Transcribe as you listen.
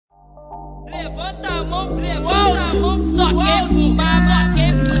Levanta a mão pro alto, só quer fumar, só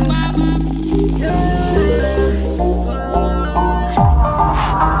quer fumar.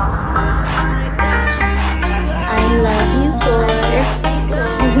 I love you, boy.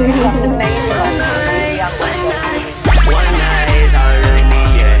 One night is all I really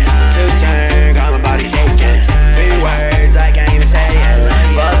need, yeah. 2 turns, got my body shaking. 3 words, I can't even say it.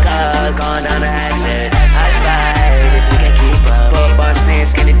 Because going down to action. High five if you can keep up. Football scene,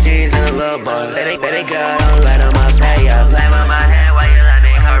 skinny jeans and a little boy. Baby girl, don't let them upset ya. Play with my hand while you let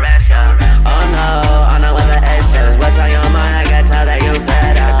me caress ya. Oh no, I know what the S is. What's on your mind? I can tell that you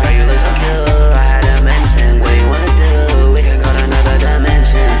fed up. Girl, you look so cute, I had to mention. What you wanna do? We can go to another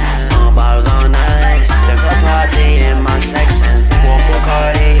dimension. Bottles on ice, there's a party in my section. One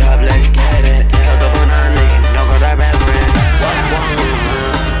Bacardi up, let's get it. Go to Bonani, no go to Reverend.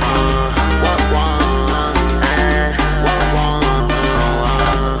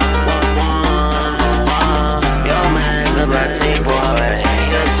 Your man's a bloody boy.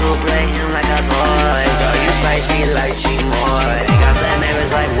 You two play him like a toy. Girl, you spicy like g0r3c0r3. Got the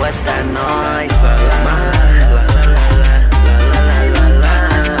neighbors like, what's that noise?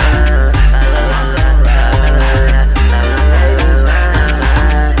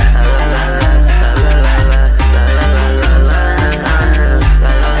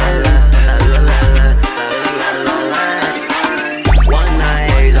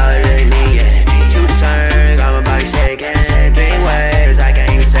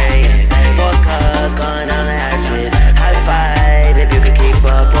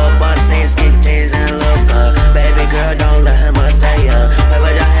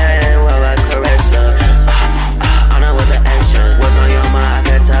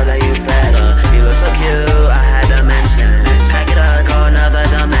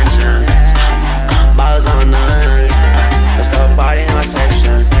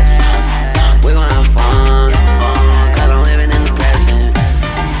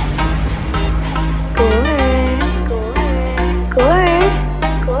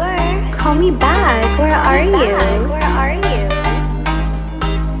 Call me back. Where are you?